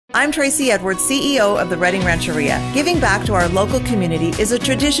I'm Tracy Edwards, CEO of the Redding Rancheria. Giving back to our local community is a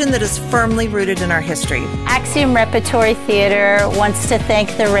tradition that is firmly rooted in our history. Axiom Repertory Theater wants to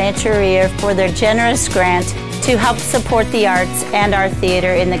thank the Rancheria for their generous grant to help support the arts and our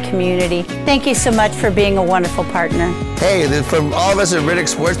theater in the community. Thank you so much for being a wonderful partner. Hey, from all of us at Riddicks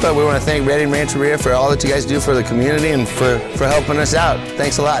Sports Club, we want to thank Redding Rancheria for all that you guys do for the community and for helping us out.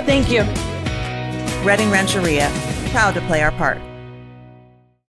 Thanks a lot. Thank you. Redding Rancheria, proud to play our part.